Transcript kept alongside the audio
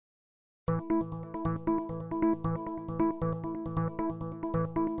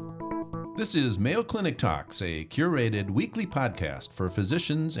This is Mayo Clinic Talks, a curated weekly podcast for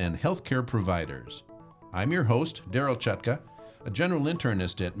physicians and healthcare providers. I'm your host, Daryl Chutka, a general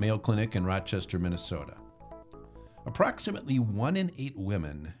internist at Mayo Clinic in Rochester, Minnesota. Approximately 1 in 8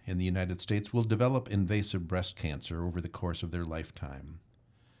 women in the United States will develop invasive breast cancer over the course of their lifetime.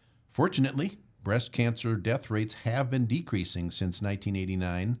 Fortunately, breast cancer death rates have been decreasing since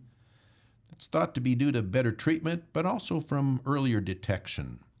 1989. It's thought to be due to better treatment, but also from earlier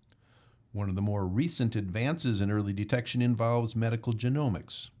detection. One of the more recent advances in early detection involves medical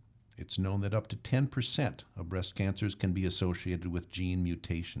genomics. It's known that up to 10% of breast cancers can be associated with gene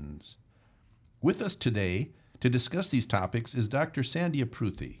mutations. With us today to discuss these topics is Dr. Sandhya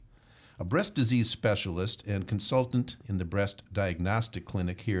Pruthi, a breast disease specialist and consultant in the Breast Diagnostic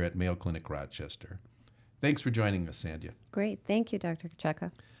Clinic here at Mayo Clinic Rochester. Thanks for joining us, Sandhya. Great. Thank you, Dr.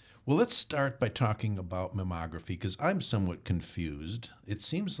 Chutka. Well, let's start by talking about mammography because I'm somewhat confused. It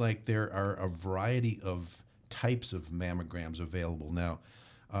seems like there are a variety of types of mammograms available now.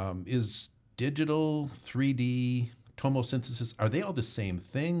 Is digital, 3D, tomosynthesis, are they all the same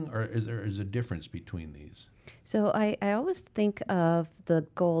thing, or is there a difference between these? So I always think of the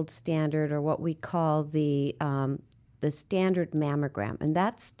gold standard, or what we call the standard mammogram, and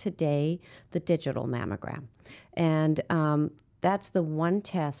that's today the digital mammogram. And that's the one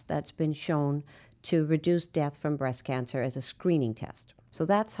test that's been shown to reduce death from breast cancer as a screening test. So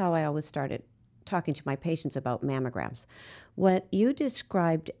that's how I always started talking to my patients about mammograms. What you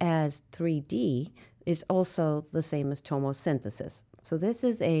described as 3D is also the same as tomosynthesis. So this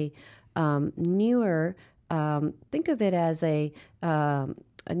is a newer, think of it as a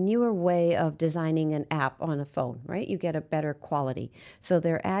newer way of designing an app on a phone, right? You get a better quality. So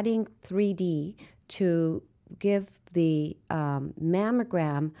they're adding 3D to give the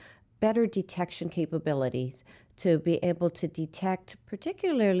mammogram better detection capabilities to be able to detect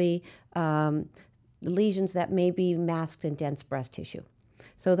particularly lesions that may be masked in dense breast tissue.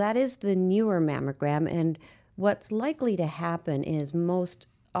 So that is the newer mammogram, and what's likely to happen is most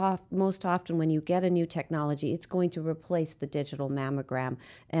often when you get a new technology, it's going to replace the digital mammogram,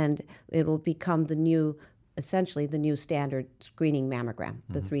 and it will become essentially the new standard screening mammogram,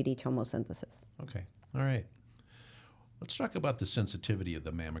 the 3D tomosynthesis. Okay, all right. Let's talk about the sensitivity of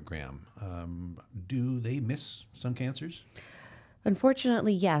the mammogram. Do they miss some cancers?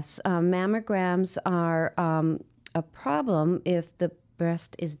 Unfortunately, yes. Mammograms are a problem if the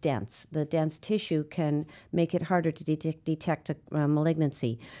breast is dense. The dense tissue can make it harder to detect a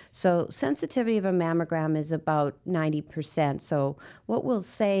malignancy. So sensitivity of a mammogram is about 90%. So what we'll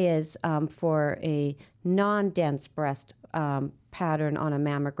say is for a non-dense breast pattern on a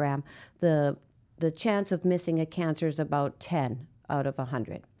mammogram, the chance of missing a cancer is about 10 out of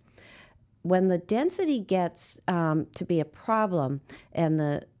 100. When the density gets to be a problem and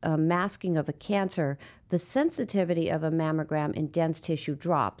the masking of a cancer, the sensitivity of a mammogram in dense tissue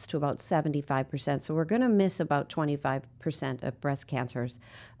drops to about 75%. So we're going to miss about 25% of breast cancers,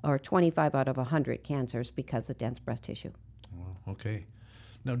 or 25 out of 100 cancers because of dense breast tissue. Well, okay.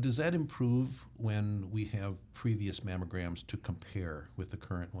 Now, does that improve when we have previous mammograms to compare with the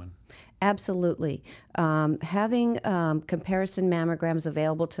current one? Absolutely. Having comparison mammograms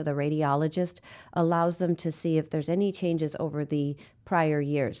available to the radiologist allows them to see if there's any changes over the prior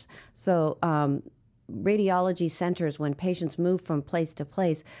years. So radiology centers, when patients move from place to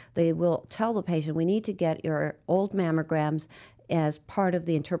place, they will tell the patient, we need to get your old mammograms as part of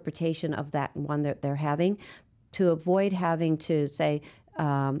the interpretation of that one that they're having, to avoid having to say,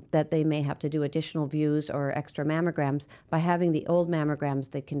 that they may have to do additional views or extra mammograms. By having the old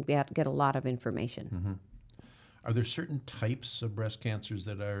mammograms, they can get a lot of information. Mm-hmm. Are there certain types of breast cancers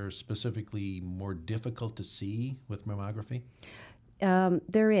that are specifically more difficult to see with mammography?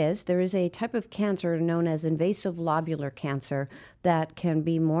 There is a type of cancer known as invasive lobular cancer that can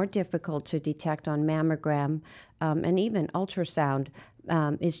be more difficult to detect on mammogram and even ultrasound.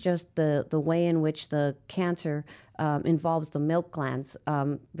 It's just the way in which the cancer involves the milk glands,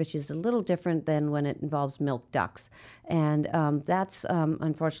 which is a little different than when it involves milk ducts. And that's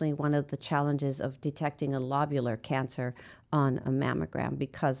unfortunately one of the challenges of detecting a lobular cancer on a mammogram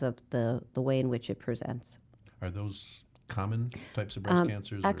because of the way in which it presents. Are those common types of breast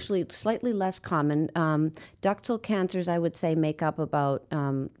cancers? Actually, slightly less common. Ductal cancers, I would say, make up about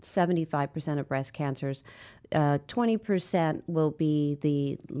 75% of breast cancers. 20% will be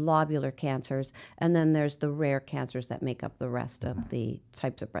the lobular cancers, and then there's the rare cancers that make up the rest of the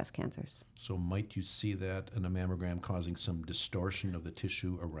types of breast cancers. So might you see that in a mammogram causing some distortion of the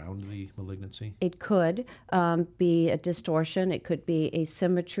tissue around the malignancy? It could be a distortion. It could be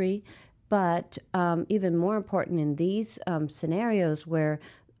asymmetry. But even more important in these scenarios where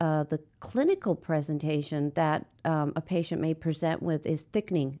the clinical presentation that a patient may present with is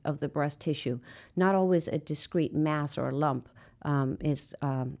thickening of the breast tissue, not always a discrete mass or lump, is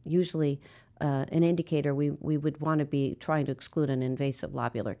usually an indicator we would want to be trying to exclude an invasive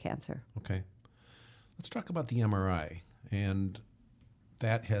lobular cancer. Okay. Let's talk about the MRI. And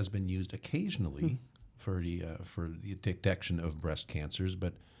that has been used occasionally for the detection of breast cancers,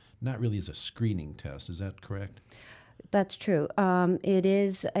 but not really as a screening test. Is that correct? That's true. It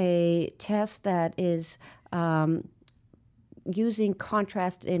is a test that is using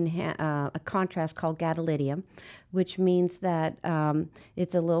contrast in a contrast called gadolinium, which means that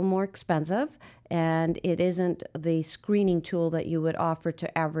it's a little more expensive, and it isn't the screening tool that you would offer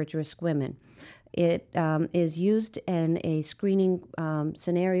to average risk women. It is used in a screening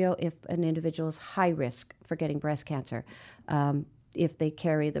scenario if an individual is high risk for getting breast cancer. If they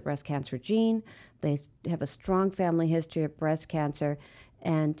carry the breast cancer gene, they have a strong family history of breast cancer,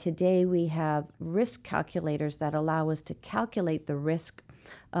 and today we have risk calculators that allow us to calculate the risk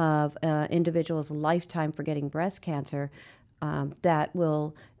of individuals' lifetime for getting breast cancer that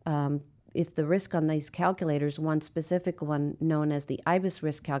will if the risk on these calculators, one specific one known as the IBIS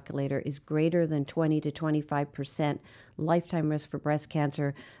risk calculator, is greater than 20 to 25% lifetime risk for breast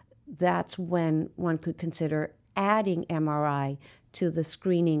cancer, that's when one could consider adding MRI to the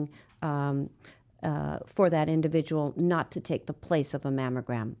screening for that individual, not to take the place of a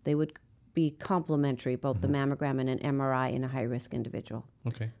mammogram. They would be complementary, both the mammogram and an MRI in a high-risk individual.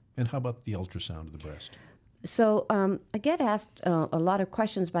 Okay. And how about the ultrasound of the breast? So I get asked a lot of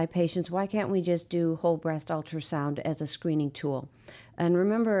questions by patients, why can't we just do whole breast ultrasound as a screening tool? And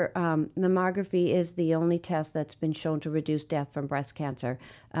remember, mammography is the only test that's been shown to reduce death from breast cancer,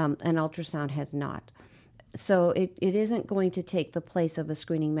 and ultrasound has not. So it isn't going to take the place of a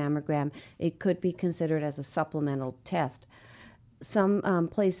screening mammogram. It could be considered as a supplemental test. Some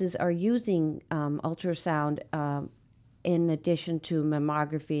places are using ultrasound in addition to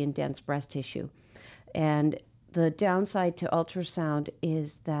mammography and dense breast tissue. And the downside to ultrasound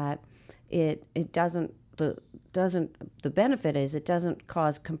is that the benefit is it doesn't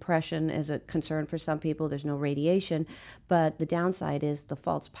cause compression as a concern for some people. There's no radiation, but the downside is the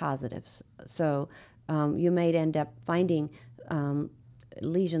false positives. So you may end up finding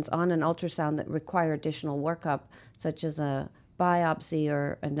lesions on an ultrasound that require additional workup, such as a biopsy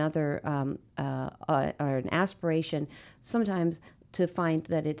or another or an aspiration, sometimes to find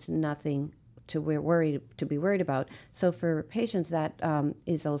that it's nothing to be worried about. So for patients, that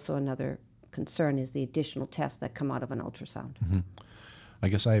is also another concern, is the additional tests that come out of an ultrasound. Mm-hmm. I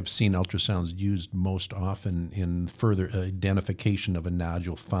guess I've seen ultrasounds used most often in further identification of a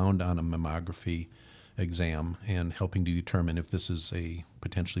nodule found on a mammography exam and helping to determine if this is a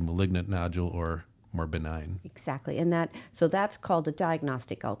potentially malignant nodule or more benign. Exactly. And that's called a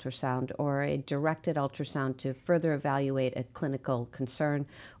diagnostic ultrasound or a directed ultrasound to further evaluate a clinical concern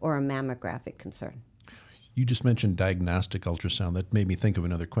or a mammographic concern. You just mentioned diagnostic ultrasound. That made me think of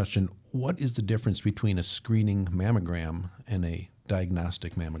another question. What is the difference between a screening mammogram and a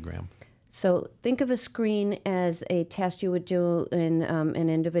diagnostic mammogram? So think of a screen as a test you would do in an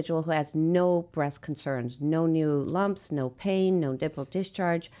individual who has no breast concerns, no new lumps, no pain, no nipple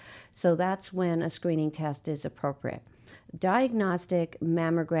discharge. So that's when a screening test is appropriate. Diagnostic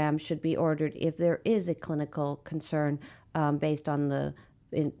mammogram should be ordered if there is a clinical concern based on the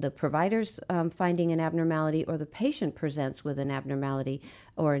provider's finding an abnormality or the patient presents with an abnormality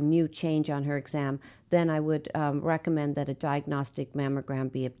or a new change on her exam. Then I would recommend that a diagnostic mammogram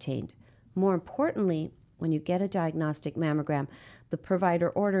be obtained. More importantly, when you get a diagnostic mammogram, the provider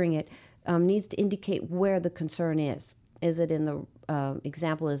ordering it needs to indicate where the concern is. Is it in the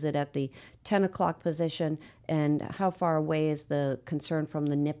example, is it at the 10 o'clock position, and how far away is the concern from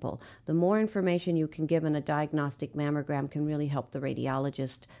the nipple? The more information you can give in a diagnostic mammogram can really help the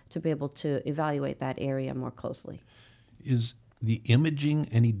radiologist to be able to evaluate that area more closely. Is the imaging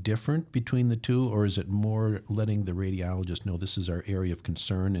any different between the two, or is it more letting the radiologist know this is our area of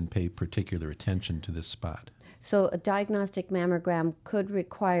concern and pay particular attention to this spot? So a diagnostic mammogram could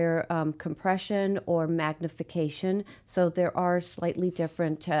require compression or magnification. So there are slightly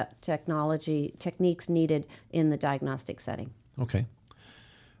different techniques needed in the diagnostic setting. Okay.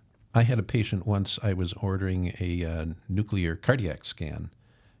 I had a patient once, I was ordering a nuclear cardiac scan.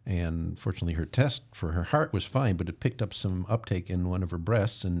 And fortunately, her test for her heart was fine, but it picked up some uptake in one of her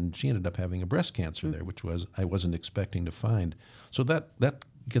breasts, and she ended up having a breast cancer there, which I wasn't expecting to find. So that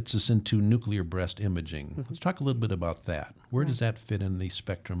gets us into nuclear breast imaging. Let's talk a little bit about that. Where does that fit in the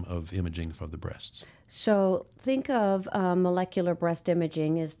spectrum of imaging for the breasts? So think of molecular breast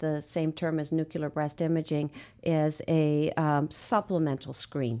imaging is the same term as nuclear breast imaging as a supplemental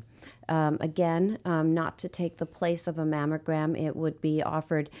screen. Again, not to take the place of a mammogram, it would be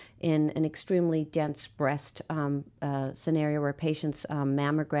offered in an extremely dense breast scenario where a patient's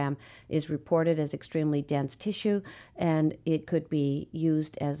mammogram is reported as extremely dense tissue, and it could be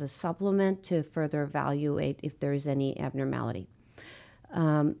used as a supplement to further evaluate if there is any abnormality.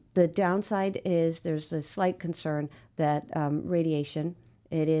 The downside is there's a slight concern that radiation,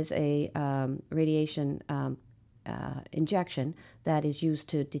 it is a radiation injection that is used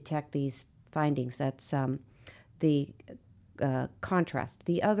to detect these findings. That's the contrast.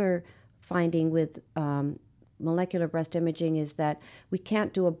 The other finding with molecular breast imaging is that we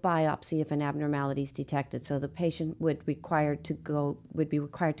can't do a biopsy if an abnormality is detected. So the patient would be required to go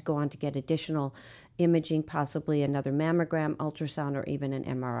on to get additional imaging, possibly another mammogram, ultrasound, or even an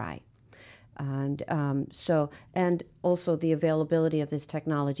MRI. And and also the availability of this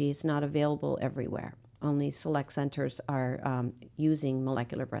technology is not available everywhere. Only select centers are using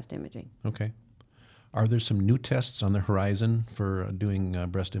molecular breast imaging. Okay. Are there some new tests on the horizon for doing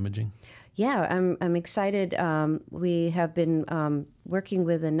breast imaging? Yeah, I'm excited. We have been working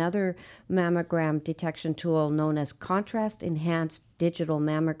with another mammogram detection tool known as Contrast Enhanced Digital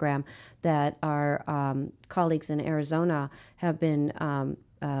Mammogram that our colleagues in Arizona have been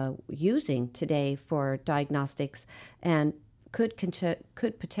using today for diagnostics, and could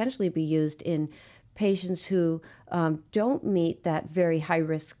potentially be used in patients who don't meet that very high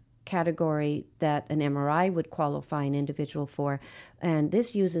risk category that an MRI would qualify an individual for. And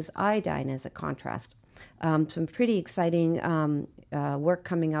this uses iodine as a contrast. Some pretty exciting work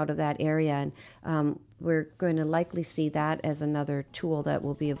coming out of that area, and we're going to likely see that as another tool that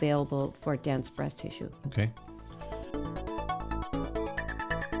will be available for dense breast tissue. Okay.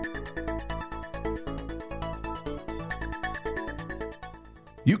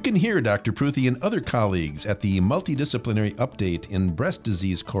 You can hear Dr. Pruthi and other colleagues at the Multidisciplinary Update in Breast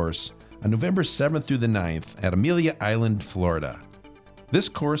Disease course on November 7th through the 9th at Amelia Island, Florida. This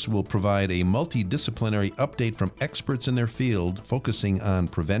course will provide a multidisciplinary update from experts in their field focusing on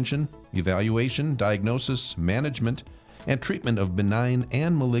prevention, evaluation, diagnosis, management, and treatment of benign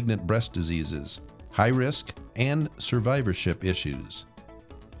and malignant breast diseases, high risk, and survivorship issues.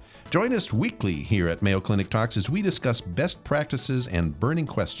 Join us weekly here at Mayo Clinic Talks as we discuss best practices and burning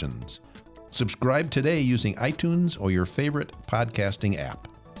questions. Subscribe today using iTunes or your favorite podcasting app.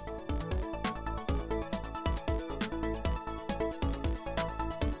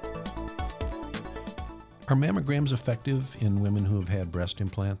 Are mammograms effective in women who have had breast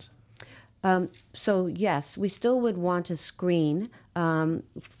implants? So yes, we still would want to screen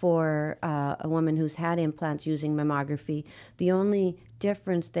for a woman who's had implants using mammography. The only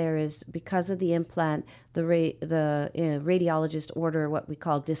difference there is because of the implant, the radiologists order what we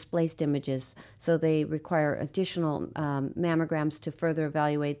call displaced images. So they require additional mammograms to further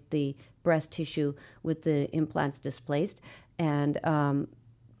evaluate the breast tissue with the implants displaced, and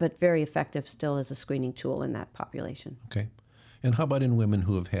but very effective still as a screening tool in that population. Okay. And how about in women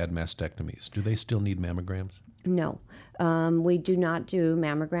who have had mastectomies? Do they still need mammograms? No, we do not do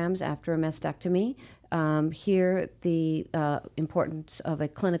mammograms after a mastectomy. Here, the importance of a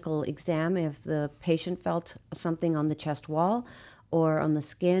clinical exam, if the patient felt something on the chest wall or on the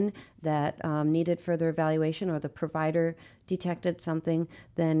skin that needed further evaluation, or the provider detected something,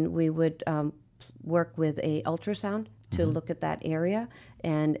 then we would work with a ultrasound to look at that area,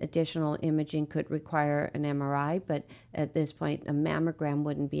 and additional imaging could require an MRI, but at this point a mammogram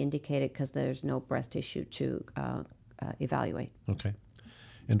wouldn't be indicated because there's no breast tissue to evaluate. Okay.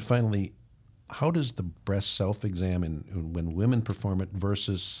 And finally, how does the breast self-exam when women perform it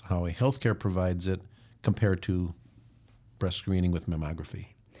versus how a healthcare provides it compare to breast screening with mammography?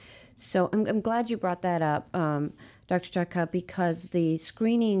 So I'm glad you brought that up, Dr. Chutka, because the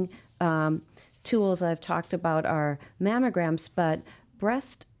screening tools I've talked about are mammograms, but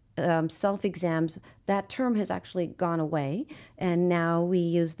breast self-exams, that term has actually gone away, and now we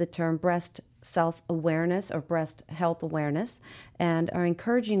use the term breast self-awareness or breast health awareness, and are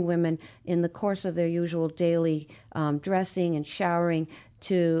encouraging women in the course of their usual daily dressing and showering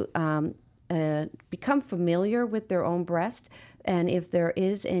to become familiar with their own breast, and if there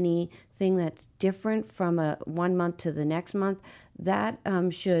is anything that's different from 1 month to the next month, that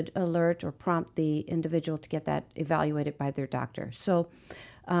should alert or prompt the individual to get that evaluated by their doctor. So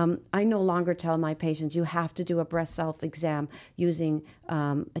I no longer tell my patients you have to do a breast self-exam using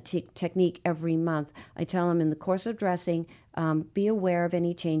a technique every month. I tell them in the course of dressing, be aware of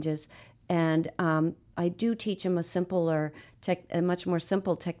any changes, and I do teach them a much more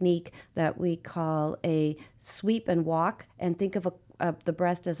simple technique that we call a sweep and walk, and think of the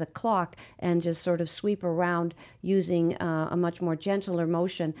breast as a clock, and just sort of sweep around using a much more gentler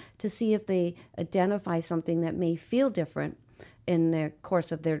motion to see if they identify something that may feel different in the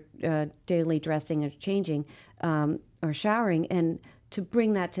course of their daily dressing or changing or showering, and to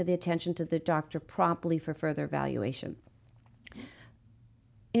bring that to the attention to the doctor promptly for further evaluation.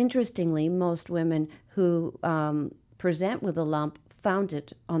 Interestingly, most women who present with a lump found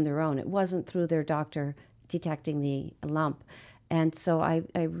it on their own. It wasn't through their doctor detecting the lump. And so I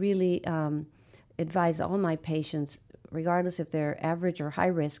really advise all my patients, regardless if they're average or high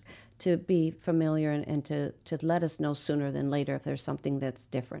risk, to be familiar and to let us know sooner than later if there's something that's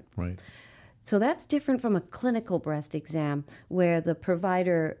different. Right. So that's different from a clinical breast exam, where the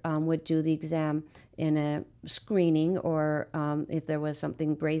provider would do the exam in a screening, or if there was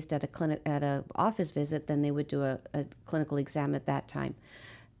something raised at a office visit, then they would do a clinical exam at that time.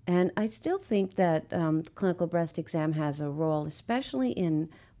 And I still think that clinical breast exam has a role, especially in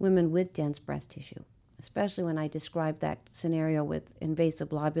women with dense breast tissue, especially when I described that scenario with invasive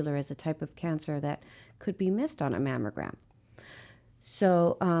lobular as a type of cancer that could be missed on a mammogram.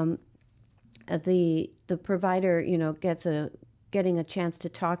 So the provider, getting a chance to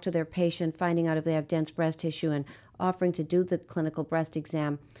talk to their patient, finding out if they have dense breast tissue, and offering to do the clinical breast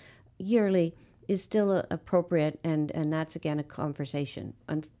exam yearly is still appropriate, and that's, again, a conversation.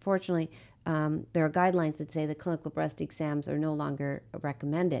 Unfortunately, there are guidelines that say that clinical breast exams are no longer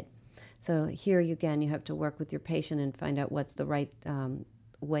recommended. So here, again, you have to work with your patient and find out what's the right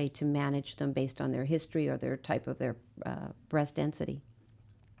way to manage them based on their history or their type of their breast density.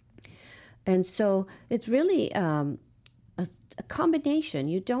 And so it's really a combination.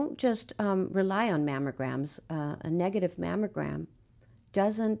 You don't just rely on mammograms. A negative mammogram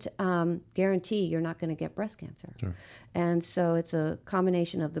doesn't guarantee you're not going to get breast cancer. Sure. And so it's a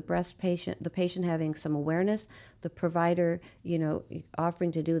combination of the patient having some awareness, the provider,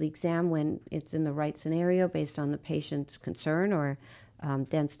 offering to do the exam when it's in the right scenario based on the patient's concern or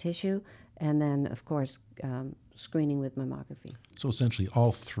dense tissue, and then, of course, screening with mammography. So essentially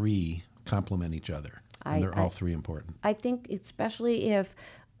all three complement each other, and they're all three important. I think especially if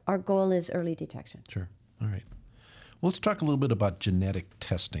our goal is early detection. Sure. All right. Well, let's talk a little bit about genetic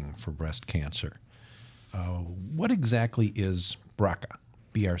testing for breast cancer. What exactly is BRCA,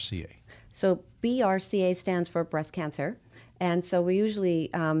 BRCA? So BRCA stands for breast cancer, and so we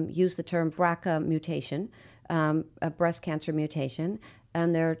usually use the term BRCA mutation, a breast cancer mutation,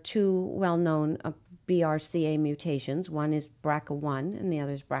 and there are two well-known BRCA mutations. One is BRCA1 and the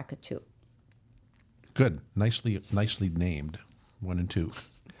other is BRCA2. Good. Nicely named, 1 and 2.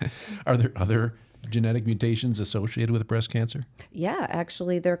 Are there other genetic mutations associated with breast cancer? Yeah,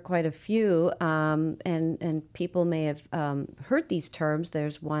 actually, there are quite a few, and people may have heard these terms.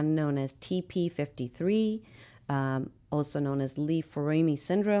 There's one known as TP53, also known as Lee-Ferroni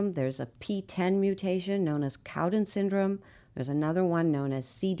syndrome. There's a P10 mutation known as Cowden syndrome. There's another one known as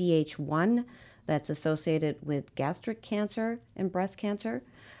CDH1 that's associated with gastric cancer and breast cancer.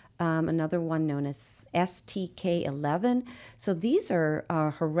 Another one known as STK11. So these are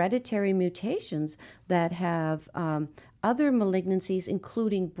hereditary mutations that have other malignancies,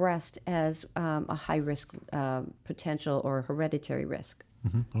 including breast, as a high-risk potential or hereditary risk.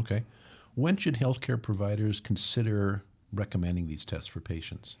 Mm-hmm. Okay. When should healthcare providers consider recommending these tests for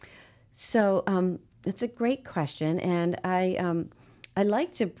patients? So it's a great question, and I like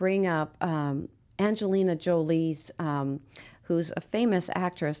to bring up Angelina Jolie's who's a famous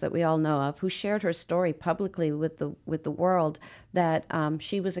actress that we all know of, who shared her story publicly with the world that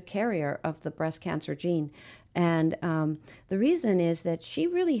she was a carrier of the breast cancer gene. And the reason is that she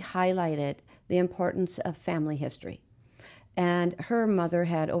really highlighted the importance of family history. And her mother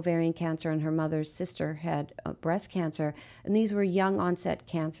had ovarian cancer and her mother's sister had breast cancer, and these were young onset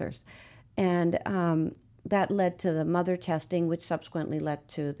cancers. And that led to the mother testing, which subsequently led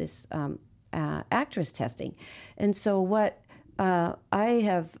to this actress testing. And so what I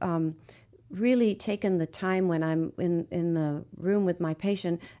have really taken the time when I'm in the room with my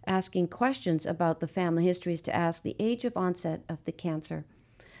patient asking questions about the family histories to ask the age of onset of the cancer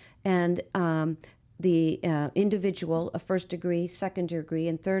and the individual, a first degree, second degree,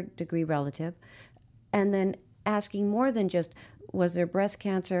 and third degree relative, and then asking more than just was there breast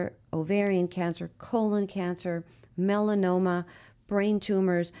cancer, ovarian cancer, colon cancer, melanoma, brain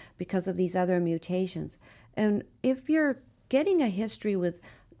tumors because of these other mutations. And if you're getting a history with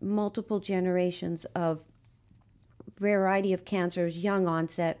multiple generations of variety of cancers, young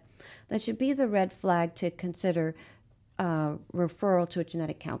onset, that should be the red flag to consider referral to a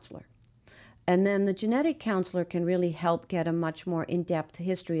genetic counselor. And then the genetic counselor can really help get a much more in-depth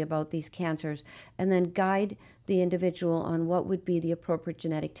history about these cancers and then guide the individual on what would be the appropriate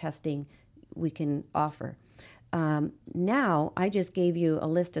genetic testing we can offer. Now, I just gave you a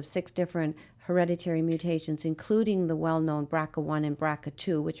list of 6 different hereditary mutations, including the well-known BRCA1 and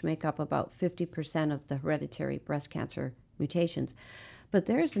BRCA2, which make up about 50% of the hereditary breast cancer mutations. But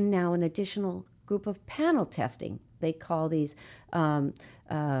there's now an additional group of panel testing. They call these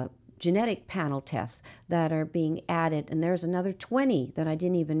genetic panel tests that are being added, and there's another 20 that I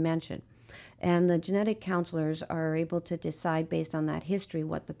didn't even mention. And the genetic counselors are able to decide based on that history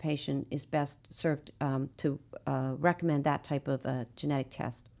what the patient is best served to recommend that type of genetic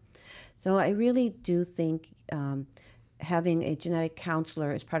test. So I really do think having a genetic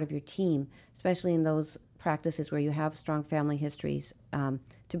counselor as part of your team, especially in those practices where you have strong family histories,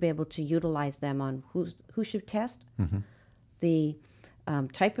 to be able to utilize them on who should test, the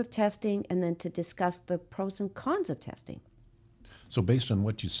type of testing, and then to discuss the pros and cons of testing. So based on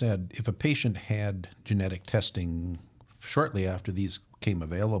what you said, if a patient had genetic testing shortly after these came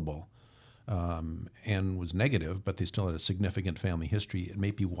available and was negative, but they still had a significant family history, it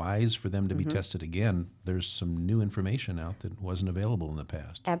may be wise for them to be tested again. There's some new information out that wasn't available in the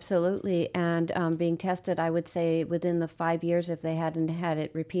past. Absolutely. And being tested, I would say within the 5 years, if they hadn't had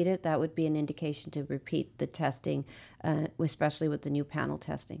it repeated, that would be an indication to repeat the testing, especially with the new panel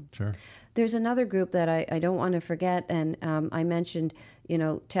testing. Sure. There's another group that I don't want to forget, and I mentioned,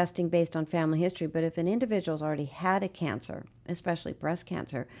 testing based on family history, but if an individual's already had a cancer, especially breast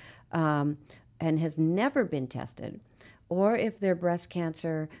cancer, and has never been tested, or if their breast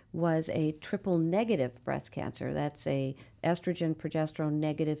cancer was a triple negative breast cancer, that's a estrogen, progesterone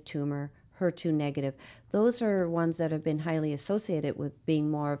negative tumor, HER2 negative, those are ones that have been highly associated with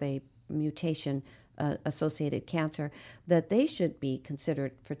being more of a mutation associated cancer, that they should be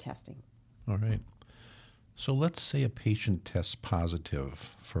considered for testing. All right. So let's say a patient tests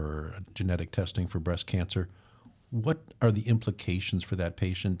positive for genetic testing for breast cancer. What are the implications for that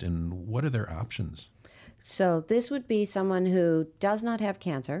patient, and what are their options? So this would be someone who does not have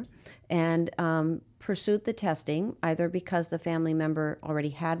cancer and pursued the testing, either because the family member already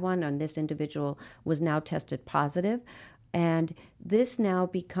had one and this individual was now tested positive. And this now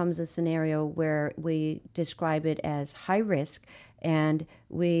becomes a scenario where we describe it as high risk, and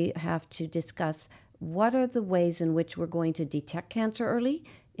we have to discuss what are the ways in which we're going to detect cancer early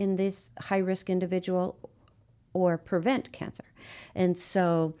in this high-risk individual or prevent cancer. And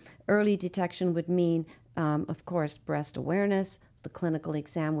so early detection would mean, of course, breast awareness, the clinical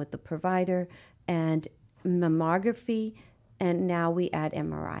exam with the provider, and mammography, and now we add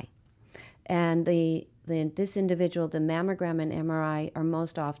MRI. And this individual, the mammogram and MRI are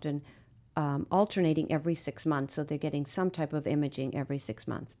most often alternating every 6 months, so they're getting some type of imaging every 6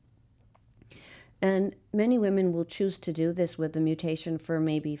 months. And many women will choose to do this with the mutation for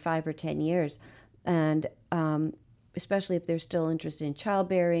maybe 5 or 10 years. And especially if they're still interested in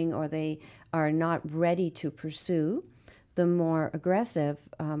childbearing or they are not ready to pursue the more aggressive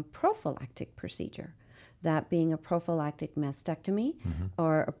prophylactic procedure, that being a prophylactic mastectomy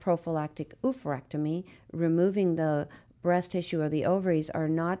or a prophylactic oophorectomy, removing the breast tissue or the ovaries, are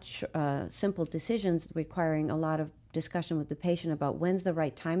not simple decisions requiring a lot of discussion with the patient about when's the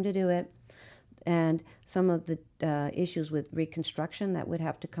right time to do it, and some of the issues with reconstruction that would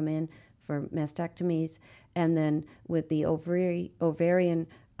have to come in for mastectomies, and then with the ovarian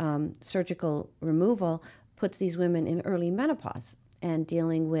surgical removal puts these women in early menopause, and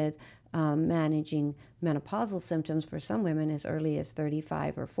dealing with managing menopausal symptoms for some women as early as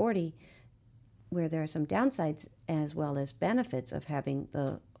 35 or 40, where there are some downsides as well as benefits of having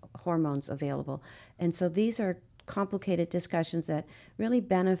the hormones available. And so these are complicated discussions that really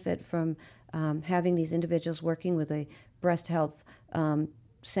benefit from having these individuals working with a breast health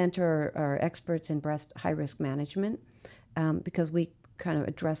center or experts in breast high-risk management, because we kind of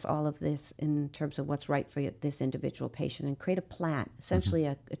address all of this in terms of what's right for this individual patient and create a plan, essentially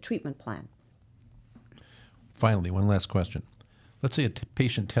a treatment plan. Finally, one last question. Let's say a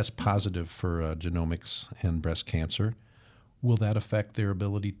patient tests positive for genomics and breast cancer. Will that affect their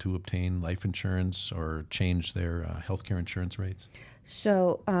ability to obtain life insurance or change their healthcare insurance rates?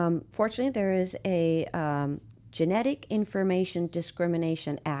 So fortunately, there is a Genetic Information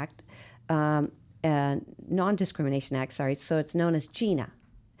Discrimination Act, Non-Discrimination Act, sorry, so it's known as GINA.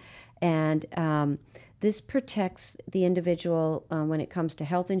 And this protects the individual when it comes to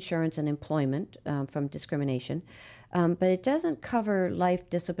health insurance and employment from discrimination, but it doesn't cover life,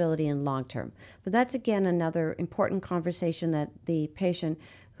 disability, and long-term. But that's, again, another important conversation that the patient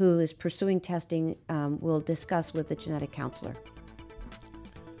who is pursuing testing will discuss with the genetic counselor.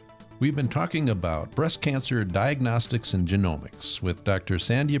 We've been talking about breast cancer diagnostics and genomics with Dr.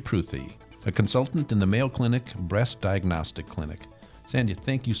 Sandhya Pruthi, a consultant in the Mayo Clinic Breast Diagnostic Clinic. Sandhya,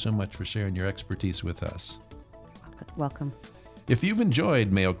 thank you so much for sharing your expertise with us. Welcome. If you've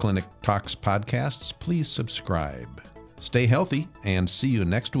enjoyed Mayo Clinic Talks podcasts, please subscribe. Stay healthy and see you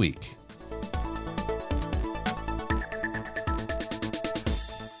next week.